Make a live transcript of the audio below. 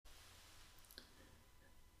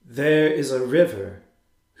There is a river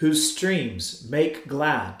whose streams make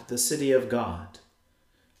glad the city of God,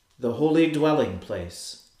 the holy dwelling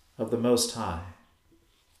place of the Most High.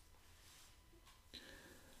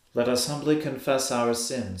 Let us humbly confess our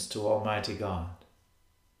sins to Almighty God.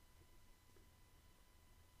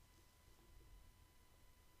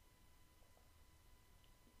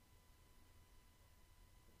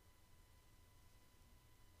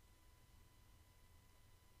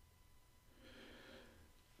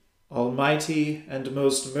 Almighty and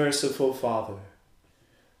most merciful Father,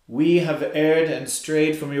 we have erred and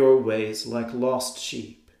strayed from your ways like lost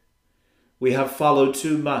sheep. We have followed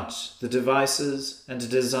too much the devices and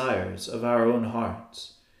desires of our own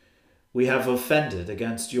hearts. We have offended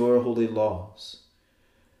against your holy laws.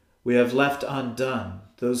 We have left undone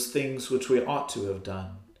those things which we ought to have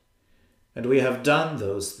done, and we have done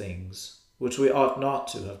those things which we ought not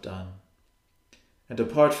to have done. And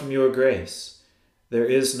apart from your grace, there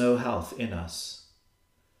is no health in us.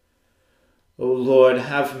 O Lord,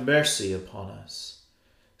 have mercy upon us.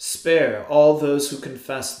 Spare all those who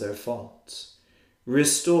confess their faults.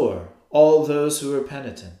 Restore all those who are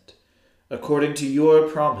penitent, according to your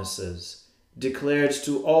promises, declared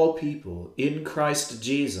to all people in Christ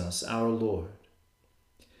Jesus our Lord.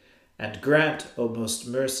 And grant, O most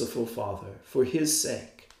merciful Father, for his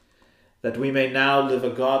sake, that we may now live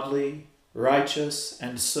a godly, righteous,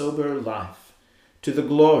 and sober life, to the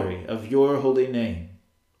glory of your holy name.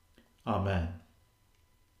 Amen.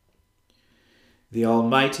 The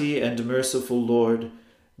Almighty and merciful Lord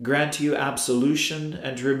grant you absolution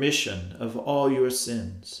and remission of all your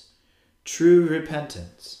sins, true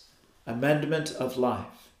repentance, amendment of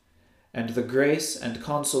life, and the grace and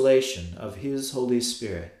consolation of his Holy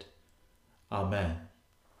Spirit. Amen.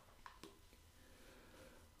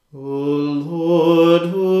 O Lord,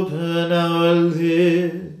 open our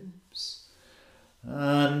lips,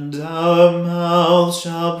 and our mouth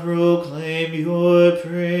shall proclaim your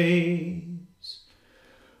praise.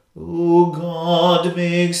 O God,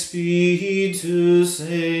 make speed to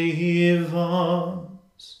save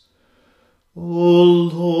us. O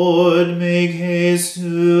Lord, make haste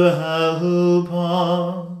to help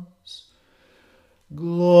us.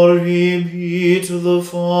 Glory be to the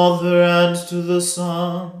Father, and to the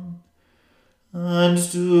Son, and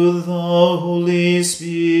to the Holy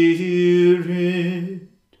Spirit,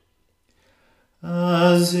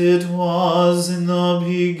 as it was in the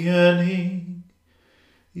beginning,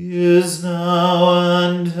 is now,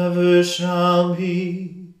 and ever shall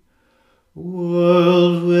be,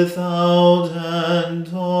 world without end.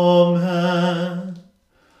 Amen.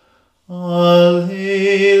 Alleluia.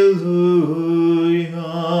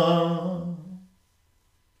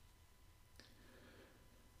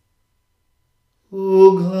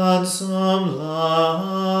 O gladsome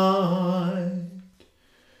light,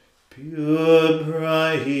 pure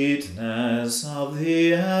brightness of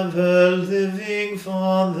the ever-living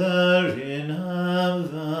Father in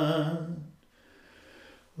heaven,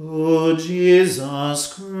 O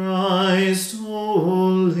Jesus Christ,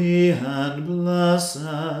 holy and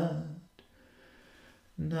blessed,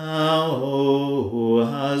 now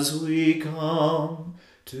as we come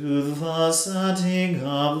to the setting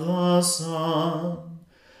of the sun,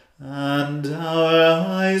 and our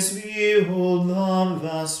eyes behold the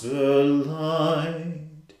vesper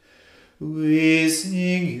light, we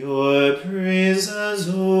sing your praises,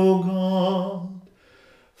 O God,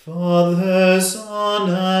 Father, Son,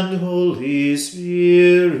 and Holy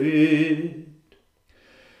Spirit.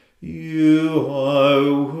 You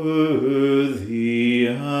are worthy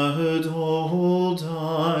at all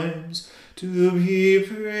times to be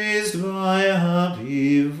praised by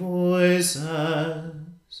happy voices.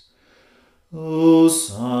 O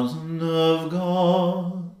Son of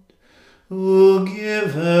God, O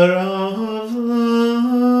Giver of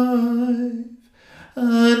life,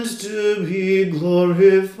 and to be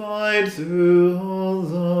glorified through all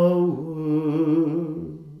the worlds.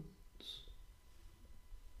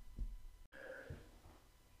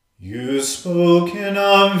 You spoke in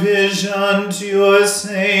a vision to your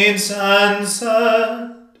saints and said,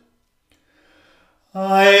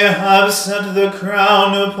 I have set the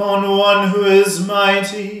crown upon one who is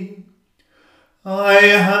mighty. I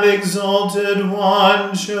have exalted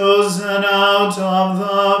one chosen out of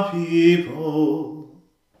the people.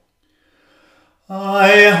 I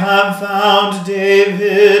have found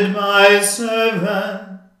David my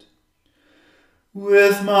servant.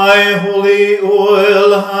 With my holy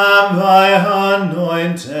oil have I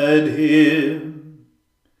anointed him.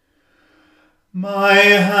 My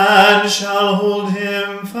hand shall hold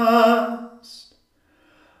him fast,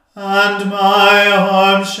 and my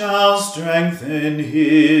arm shall strengthen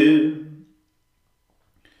him.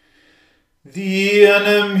 The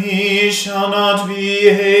enemy shall not be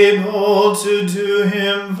able to do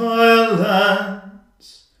him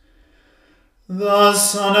violence. The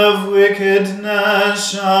son of wickedness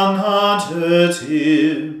shall not hurt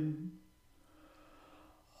him.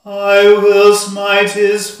 I will smite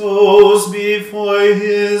his foes before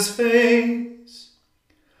his face,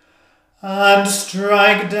 and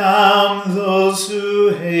strike down those who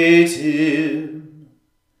hate him.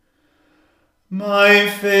 My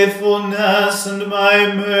faithfulness and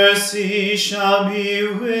my mercy shall be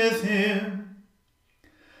with him,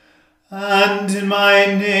 and in my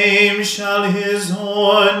name shall his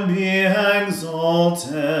horn be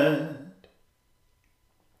exalted.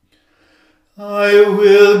 I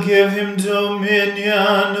will give him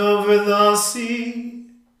dominion over the sea,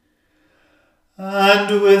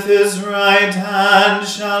 and with his right hand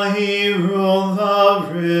shall he rule the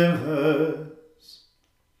rivers.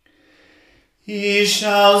 He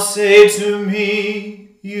shall say to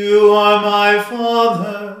me, You are my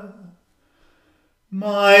Father,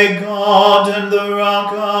 my God and the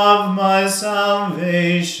rock of my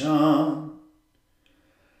salvation.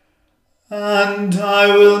 And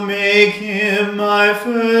I will make him my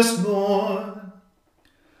firstborn,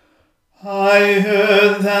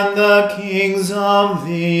 higher than the kings of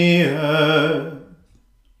the earth.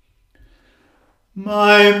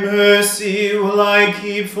 My mercy will I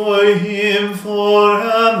keep for him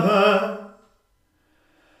forever,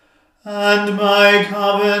 and my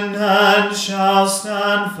covenant shall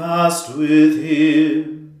stand fast with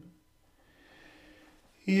him.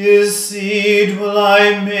 His seed will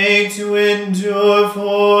I make to endure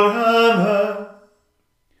forever,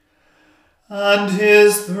 and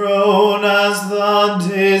his throne as the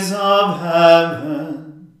days of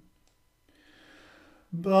heaven.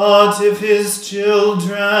 But if his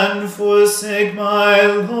children forsake my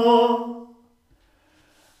law,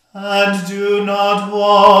 and do not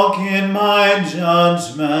walk in my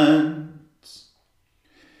judgments,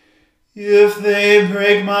 if they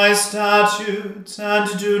break my statutes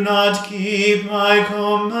and do not keep my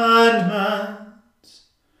commandments,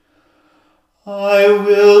 I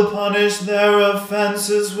will punish their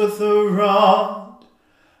offenses with the rod,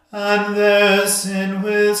 and their sin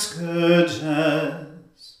with scourges.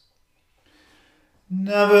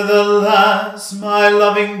 Nevertheless, my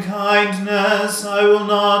loving kindness I will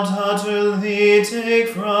not utterly take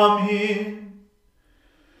from him,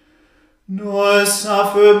 nor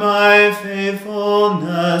suffer my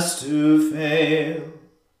faithfulness to fail.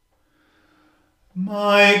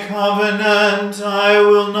 My covenant I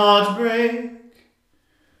will not break,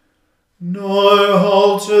 nor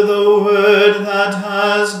alter the word that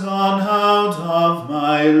has gone out of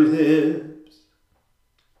my lips.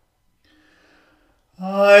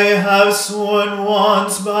 I have sworn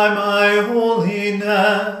once by my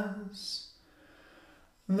holiness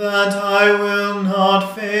that I will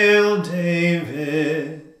not fail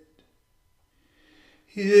David.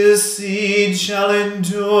 His seed shall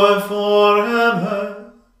endure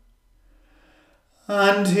forever,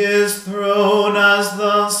 and his throne as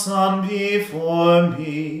the sun before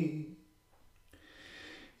me.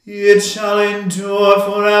 It shall endure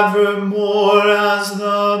forevermore as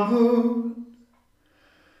the moon,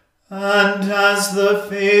 and as the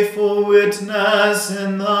faithful witness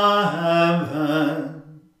in the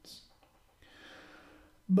heavens.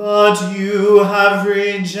 But you have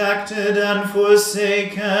rejected and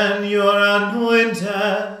forsaken your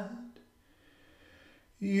anointed.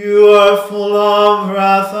 You are full of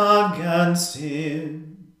wrath against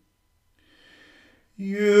him.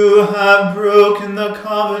 You have broken the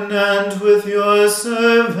covenant with your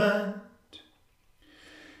servant.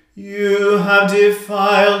 You have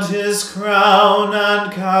defiled his crown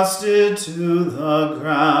and cast it to the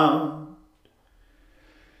ground.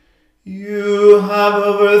 You have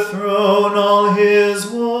overthrown all his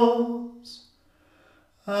walls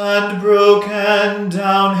and broken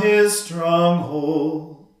down his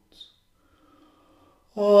strongholds.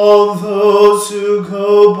 All those who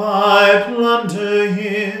go by plunder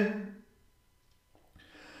him,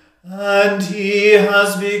 and he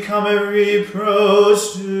has become a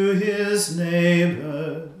reproach to his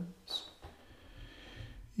neighbors.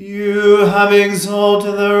 You have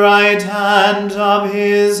exalted the right hand of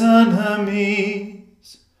his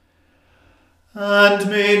enemies, and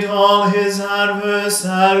made all his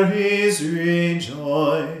adversaries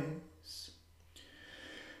rejoice.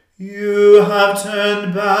 You have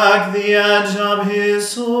turned back the edge of his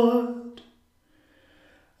sword,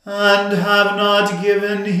 and have not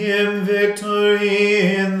given him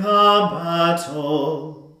victory in the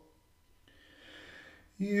battle.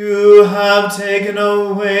 You have taken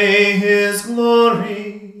away his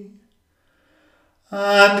glory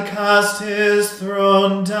and cast his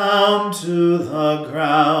throne down to the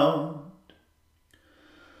ground.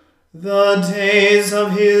 The days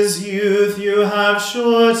of his youth you have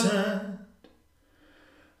shortened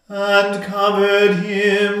and covered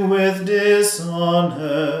him with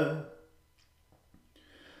dishonor.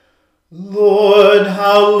 Lord,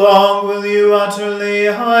 how long will you utterly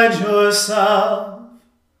hide yourself?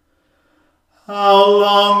 How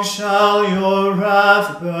long shall your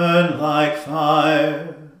wrath burn like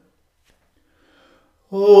fire?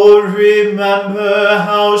 Oh, remember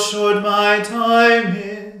how short my time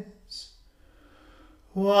is.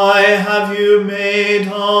 Why have you made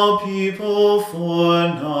all people for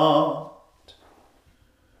naught?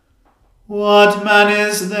 What man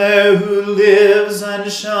is there who lives and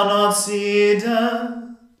shall not see death,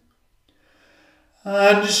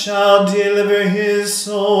 and shall deliver his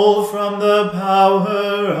soul from the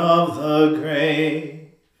power of the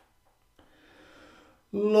grave?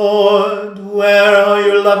 Lord, where are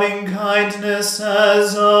your loving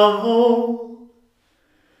kindnesses of old,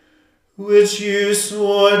 which you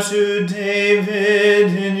swore to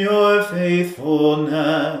David in your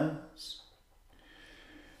faithfulness?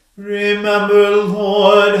 Remember,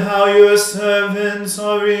 Lord, how your servants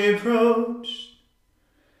are reproached,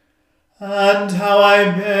 and how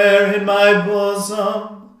I bear in my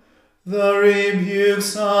bosom the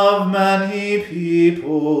rebukes of many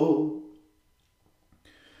people.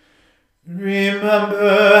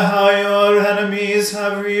 Remember how your enemies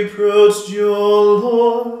have reproached you, O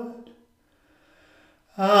Lord,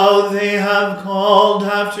 how they have called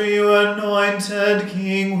after your anointed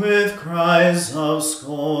King with cries of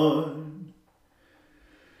scorn.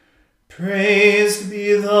 Praised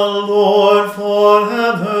be the Lord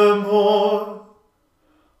forevermore.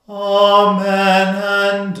 Amen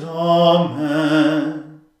and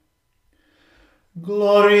amen.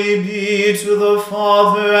 Glory be to the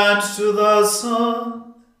Father and to the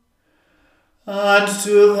Son and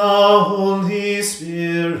to the Holy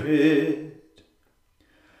Spirit,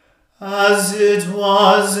 as it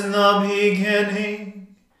was in the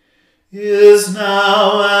beginning, is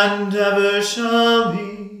now, and ever shall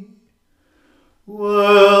be,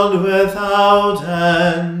 world without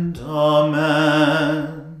end.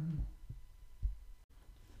 Amen.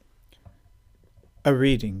 A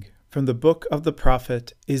reading from the book of the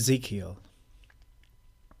prophet Ezekiel.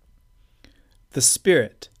 The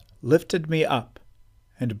Spirit lifted me up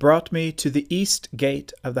and brought me to the east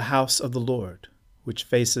gate of the house of the Lord, which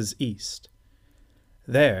faces east.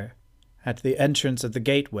 There, at the entrance of the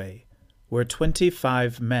gateway, were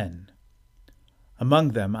 25 men. Among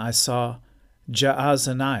them I saw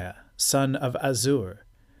Jaazaniah, son of Azur,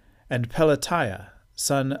 and Pelatiah,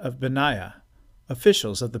 son of Benaiah,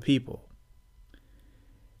 officials of the people.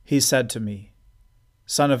 He said to me,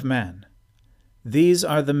 Son of man, these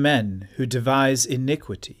are the men who devise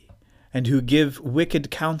iniquity, and who give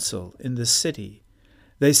wicked counsel in the city.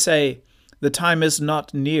 They say, The time is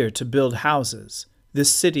not near to build houses.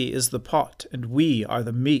 This city is the pot, and we are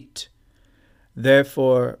the meat.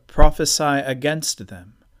 Therefore prophesy against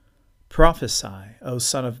them. Prophesy, O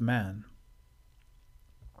Son of man.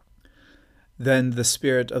 Then the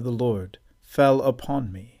Spirit of the Lord fell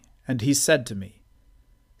upon me, and he said to me,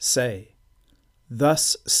 Say,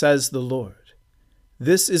 Thus says the Lord,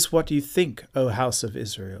 This is what you think, O house of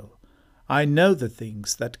Israel. I know the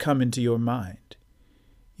things that come into your mind.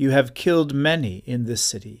 You have killed many in this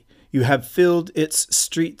city. You have filled its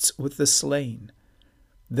streets with the slain.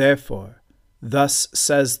 Therefore, thus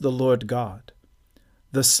says the Lord God,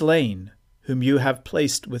 The slain whom you have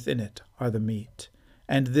placed within it are the meat,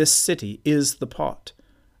 and this city is the pot,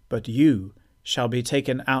 but you shall be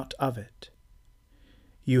taken out of it.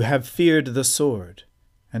 You have feared the sword,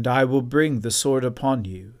 and I will bring the sword upon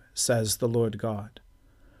you, says the Lord God.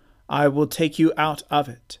 I will take you out of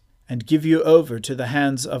it, and give you over to the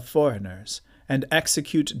hands of foreigners, and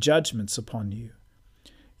execute judgments upon you.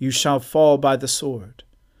 You shall fall by the sword.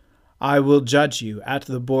 I will judge you at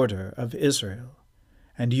the border of Israel,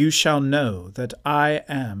 and you shall know that I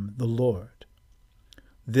am the Lord.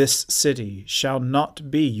 This city shall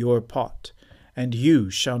not be your pot, and you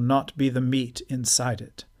shall not be the meat inside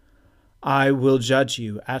it. I will judge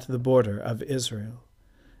you at the border of Israel.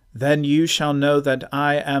 Then you shall know that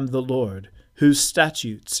I am the Lord, whose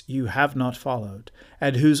statutes you have not followed,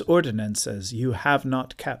 and whose ordinances you have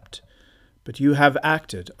not kept, but you have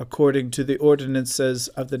acted according to the ordinances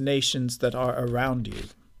of the nations that are around you.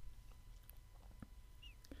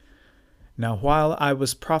 Now while I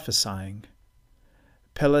was prophesying,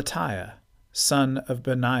 Pelatiah, son of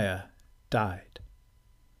Benaiah, died.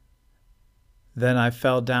 Then I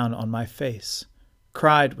fell down on my face,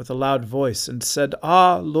 cried with a loud voice, and said,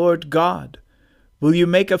 Ah, Lord God, will you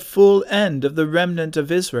make a full end of the remnant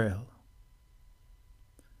of Israel?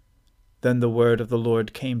 Then the word of the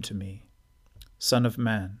Lord came to me, Son of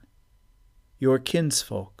man, your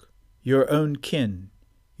kinsfolk, your own kin,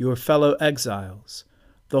 your fellow exiles,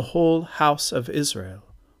 the whole house of Israel,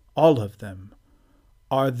 all of them,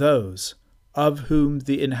 are those of whom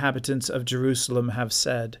the inhabitants of Jerusalem have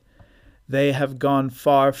said, They have gone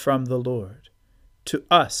far from the Lord. To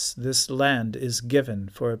us this land is given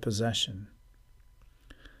for a possession.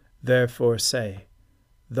 Therefore say,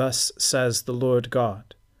 Thus says the Lord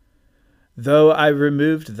God, Though I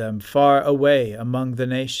removed them far away among the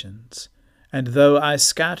nations, and though I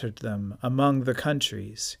scattered them among the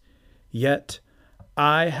countries, yet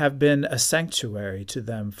I have been a sanctuary to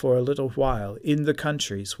them for a little while in the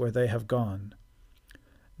countries where they have gone.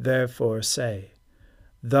 Therefore say,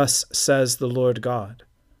 Thus says the Lord God,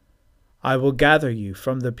 I will gather you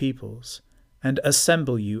from the peoples, and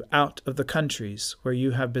assemble you out of the countries where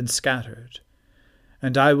you have been scattered,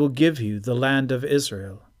 and I will give you the land of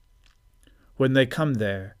Israel. When they come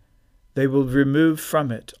there, they will remove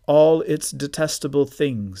from it all its detestable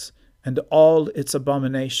things and all its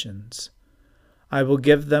abominations. I will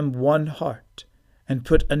give them one heart, and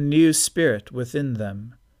put a new spirit within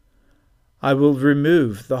them. I will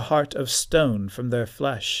remove the heart of stone from their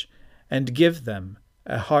flesh, and give them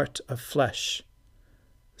a heart of flesh,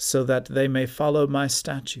 so that they may follow my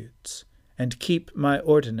statutes, and keep my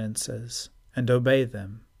ordinances, and obey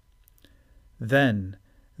them. Then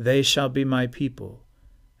they shall be my people,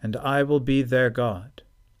 and I will be their God.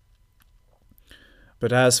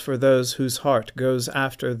 But as for those whose heart goes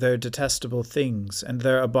after their detestable things and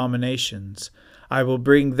their abominations, I will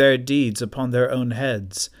bring their deeds upon their own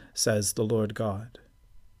heads, says the Lord God.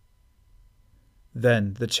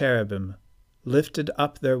 Then the cherubim lifted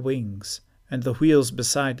up their wings, and the wheels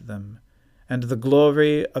beside them, and the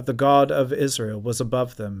glory of the God of Israel was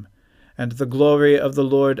above them, and the glory of the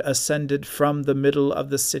Lord ascended from the middle of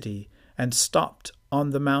the city, and stopped on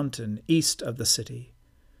the mountain east of the city.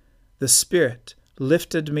 The Spirit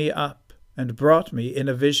lifted me up, and brought me in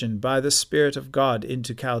a vision by the Spirit of God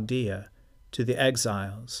into Chaldea, to the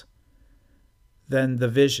exiles. Then the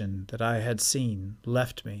vision that I had seen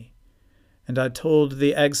left me, and I told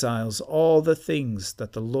the exiles all the things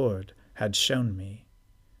that the Lord had shown me.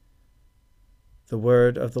 The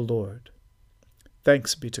word of the Lord.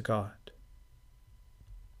 Thanks be to God.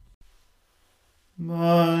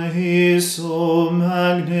 My soul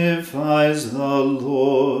magnifies the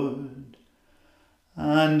Lord,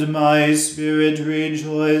 and my spirit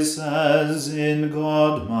rejoices in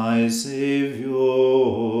God my Saviour.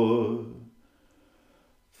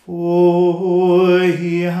 For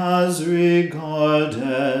he has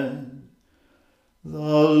regarded the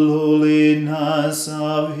lowliness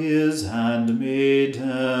of his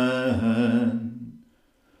handmaiden.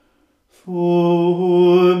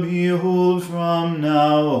 For behold, from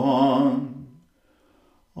now on,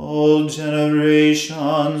 all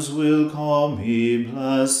generations will call me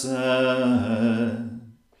blessed.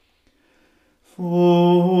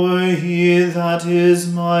 For he that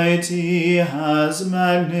is mighty has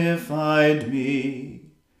magnified me,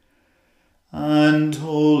 and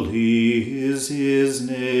holy is his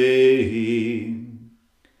name.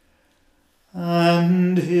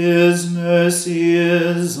 And his mercy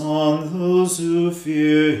is on those who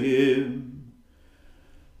fear him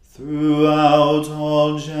throughout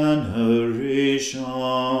all generations.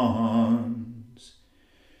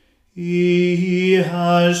 He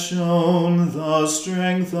has shown the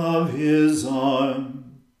strength of his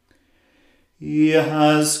arm. He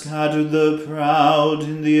has scattered the proud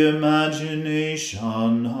in the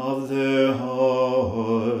imagination of their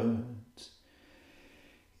heart.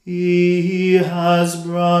 He has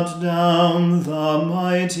brought down the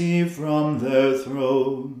mighty from their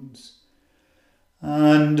thrones,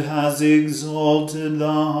 and has exalted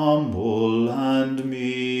the humble and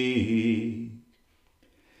meek.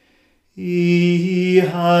 He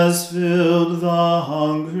has filled the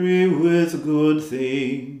hungry with good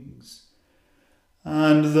things,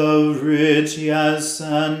 and the rich he has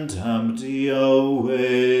sent empty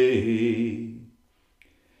away.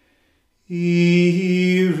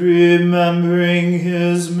 He, remembering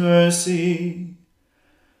his mercy,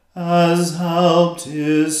 has helped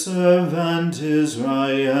his servant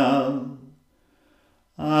Israel,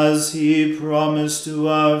 as he promised to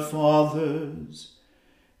our fathers,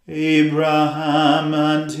 Abraham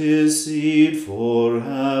and his seed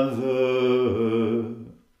forever.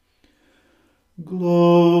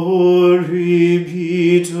 Glory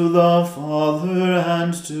be to the Father,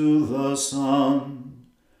 and to the Son,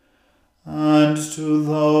 and to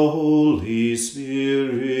the Holy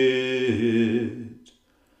Spirit,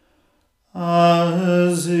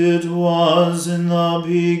 as it was in the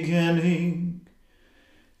beginning,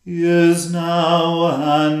 is now,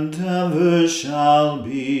 and ever shall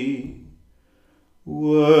be,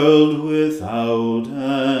 world without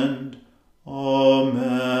end.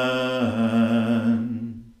 Amen.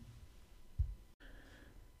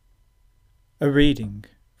 A reading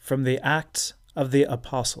from the Acts of the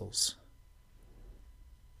Apostles.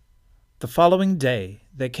 The following day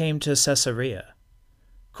they came to Caesarea.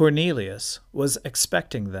 Cornelius was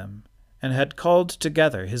expecting them, and had called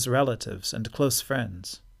together his relatives and close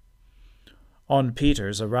friends. On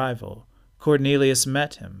Peter's arrival, Cornelius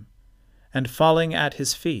met him, and falling at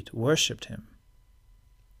his feet worshipped him.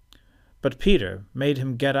 But Peter made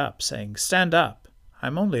him get up, saying, "Stand up, I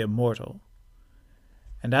am only a mortal."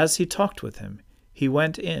 And as he talked with him, he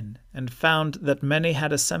went in and found that many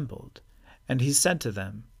had assembled, and he said to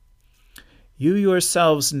them, "You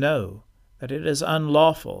yourselves know that it is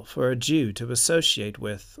unlawful for a Jew to associate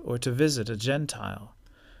with or to visit a Gentile,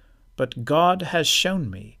 but God has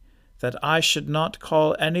shown me that I should not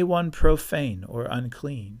call anyone profane or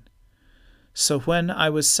unclean. So when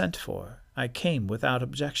I was sent for, I came without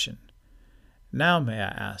objection. Now may I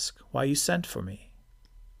ask why you sent for me?"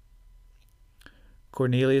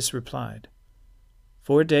 Cornelius replied,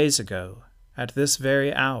 4 days ago, at this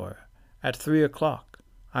very hour, at 3 o'clock,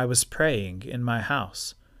 I was praying in my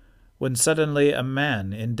house, when suddenly a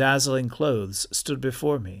man in dazzling clothes stood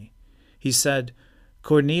before me. He said,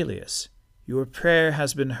 "Cornelius, your prayer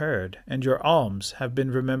has been heard, and your alms have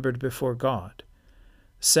been remembered before God.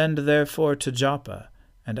 Send therefore to Joppa,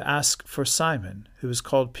 and ask for Simon, who is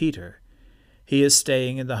called Peter. He is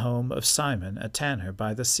staying in the home of Simon, a tanner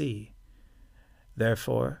by the sea.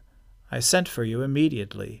 Therefore I sent for you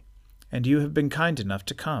immediately, and you have been kind enough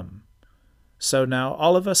to come. So now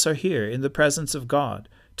all of us are here in the presence of God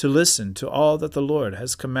to listen to all that the Lord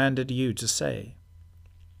has commanded you to say."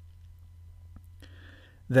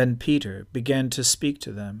 Then Peter began to speak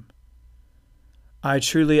to them. "I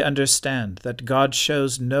truly understand that God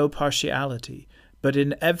shows no partiality, but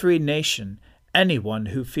in every nation anyone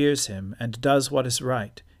who fears him and does what is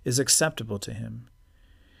right is acceptable to him.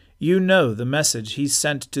 You know the message he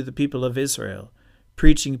sent to the people of Israel,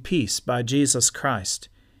 preaching peace by Jesus Christ.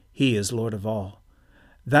 He is Lord of all.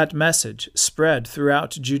 That message spread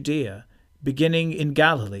throughout Judea, beginning in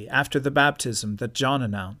Galilee after the baptism that John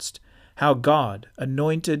announced, how God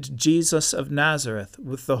anointed Jesus of Nazareth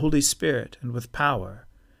with the Holy Spirit and with power,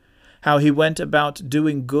 how he went about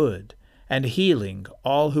doing good and healing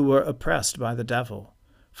all who were oppressed by the devil,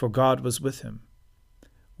 for God was with him.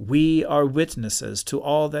 We are witnesses to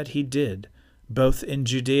all that he did, both in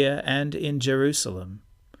Judea and in Jerusalem.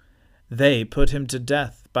 They put him to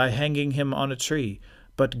death by hanging him on a tree,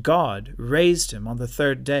 but God raised him on the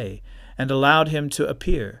 3rd day and allowed him to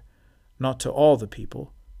appear, not to all the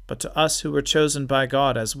people, but to us who were chosen by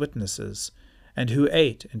God as witnesses, and who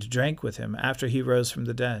ate and drank with him after he rose from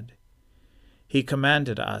the dead. He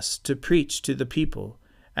commanded us to preach to the people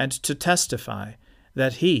and to testify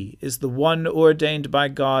that he is the one ordained by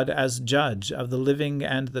God as judge of the living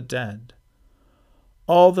and the dead.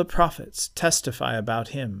 All the prophets testify about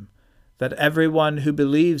him, that everyone who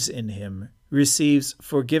believes in him receives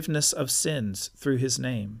forgiveness of sins through his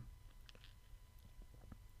name."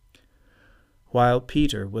 While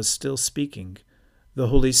Peter was still speaking, the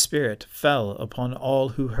Holy Spirit fell upon all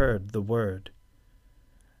who heard the word.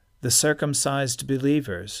 The circumcised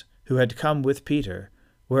believers who had come with Peter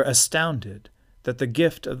were astounded that the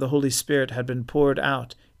gift of the Holy Spirit had been poured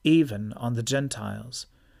out even on the Gentiles,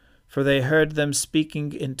 for they heard them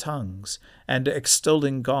speaking in tongues and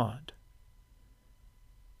extolling God.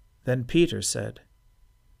 Then Peter said,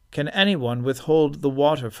 "Can anyone withhold the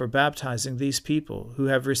water for baptizing these people who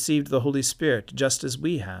have received the Holy Spirit just as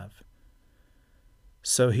we have?"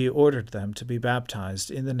 So he ordered them to be baptized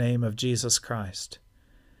in the name of Jesus Christ.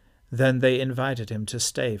 Then they invited him to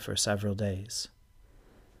stay for several days.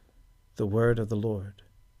 The word of the Lord.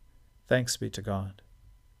 Thanks be to God.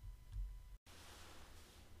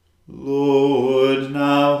 Lord,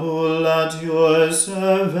 now let your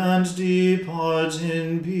servant depart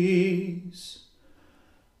in peace,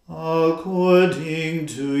 according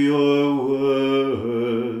to your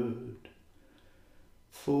word.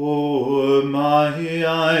 For my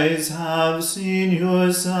eyes have seen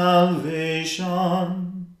your salvation,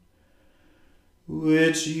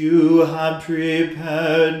 which you have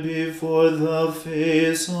prepared before the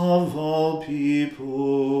face of all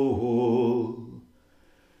people,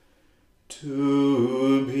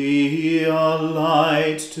 to be a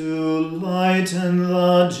light to lighten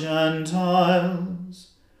the Gentiles,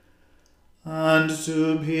 and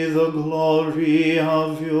to be the glory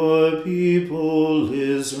of your people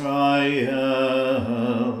Israel.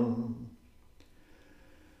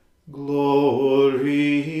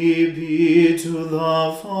 Glory be to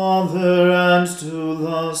the Father and to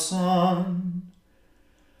the Son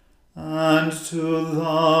and to the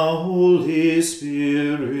Holy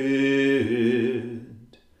Spirit,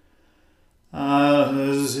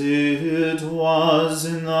 as it was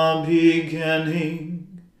in the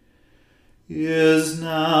beginning, is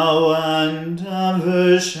now, and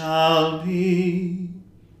ever shall be,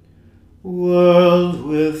 world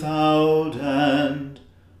without end.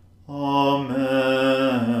 Amen.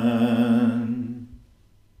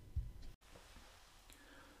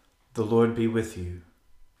 The Lord be with you.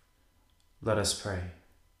 Let us pray.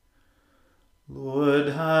 Lord,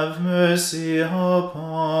 have mercy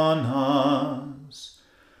upon us.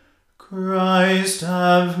 Christ,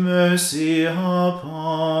 have mercy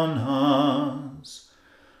upon us.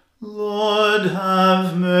 Lord,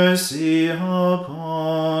 have mercy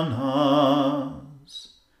upon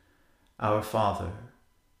us. Our Father,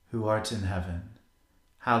 who art in heaven,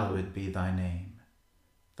 hallowed be thy name.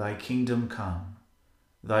 Thy kingdom come,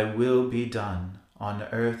 thy will be done, on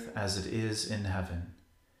earth as it is in heaven.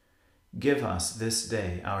 Give us this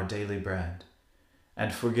day our daily bread,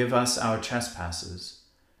 and forgive us our trespasses,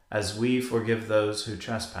 as we forgive those who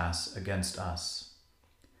trespass against us.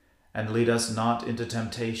 And lead us not into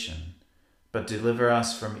temptation, but deliver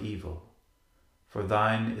us from evil. For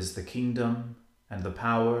thine is the kingdom, and the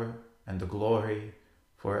power, and the glory,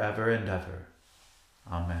 forever and ever.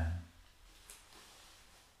 Amen.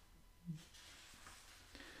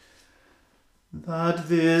 That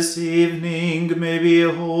this evening may be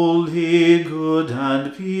wholly good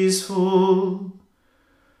and peaceful,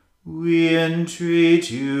 we entreat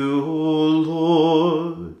you, O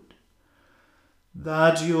Lord,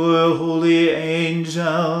 that your holy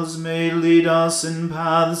angels may lead us in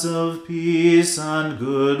paths of peace and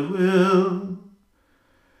goodwill.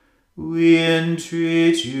 We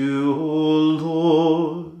entreat you, O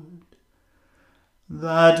Lord,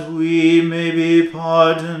 that we may be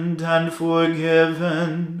pardoned and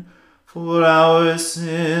forgiven for our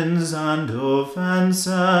sins and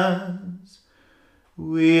offences.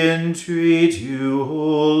 We entreat you,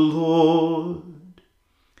 O Lord,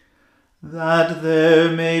 that there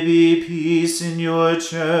may be peace in your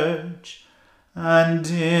church and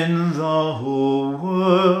in the whole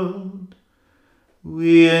world.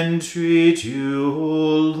 We entreat you,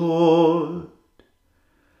 O Lord,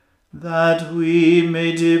 that we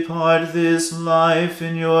may depart this life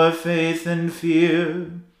in your faith and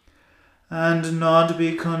fear, and not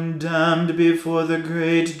be condemned before the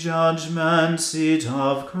great judgment seat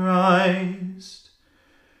of Christ.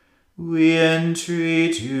 We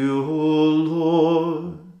entreat you, O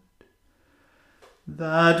Lord,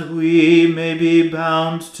 that we may be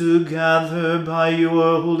bound together by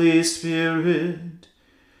your Holy Spirit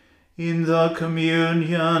in the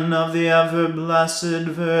communion of the ever-blessed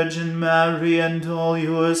Virgin Mary and all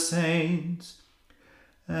your saints,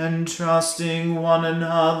 entrusting one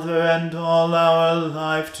another and all our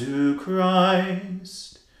life to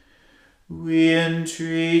Christ. We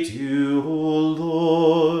entreat you, O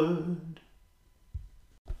Lord.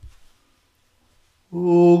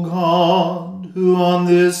 O God, who on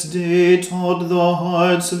this day taught the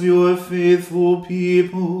hearts of your faithful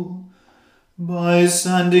people, by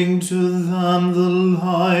sending to them the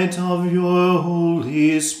light of your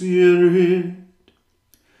Holy Spirit,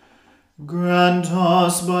 grant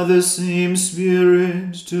us by the same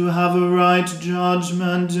Spirit to have a right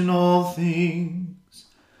judgment in all things,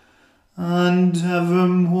 and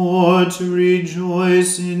evermore to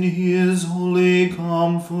rejoice in his holy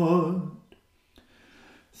comfort.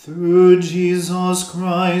 Through Jesus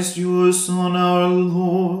Christ, your Son, our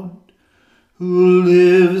Lord, who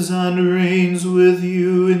lives and reigns with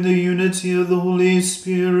you in the unity of the Holy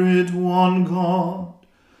Spirit, one God,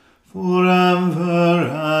 forever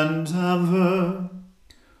and ever.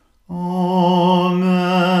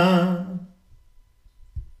 Amen.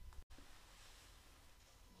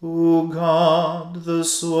 O God, the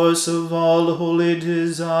source of all holy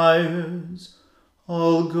desires,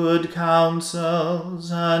 all good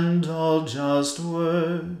counsels, and all just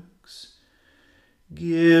works,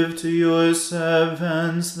 give to your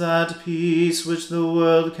servants that peace which the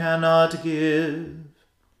world cannot give,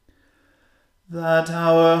 that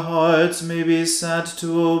our hearts may be set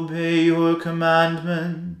to obey your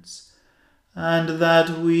commandments, and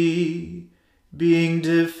that we, being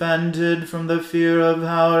defended from the fear of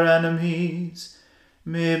our enemies,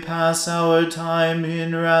 may pass our time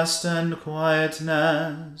in rest and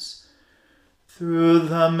quietness. Through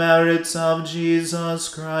the merits of Jesus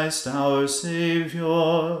Christ our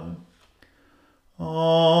Saviour.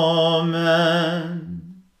 Amen.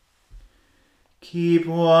 Keep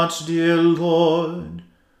watch, dear Lord,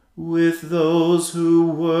 with those who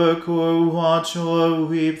work or watch or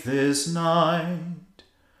weep this night,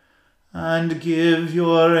 and give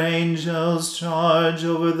your angels charge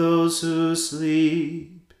over those who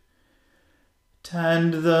sleep.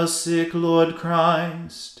 Tend the sick, Lord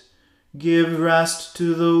Christ. Give rest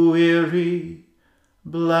to the weary.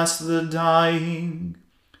 Bless the dying.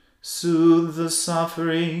 Soothe the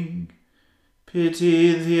suffering.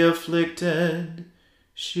 Pity the afflicted.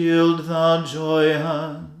 Shield the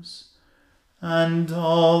joyous. And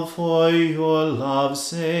all for your love's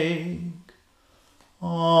sake.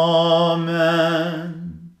 Amen.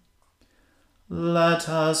 Let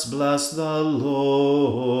us bless the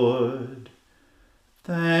Lord.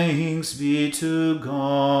 Thanks be to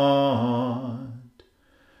God.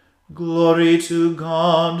 Glory to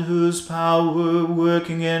God, whose power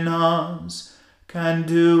working in us can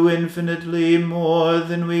do infinitely more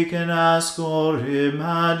than we can ask or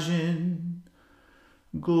imagine.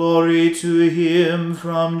 Glory to him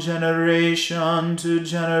from generation to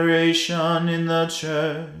generation in the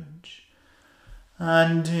Church,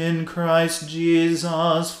 and in Christ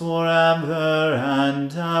Jesus forever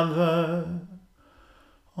and ever.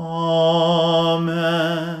 Amen.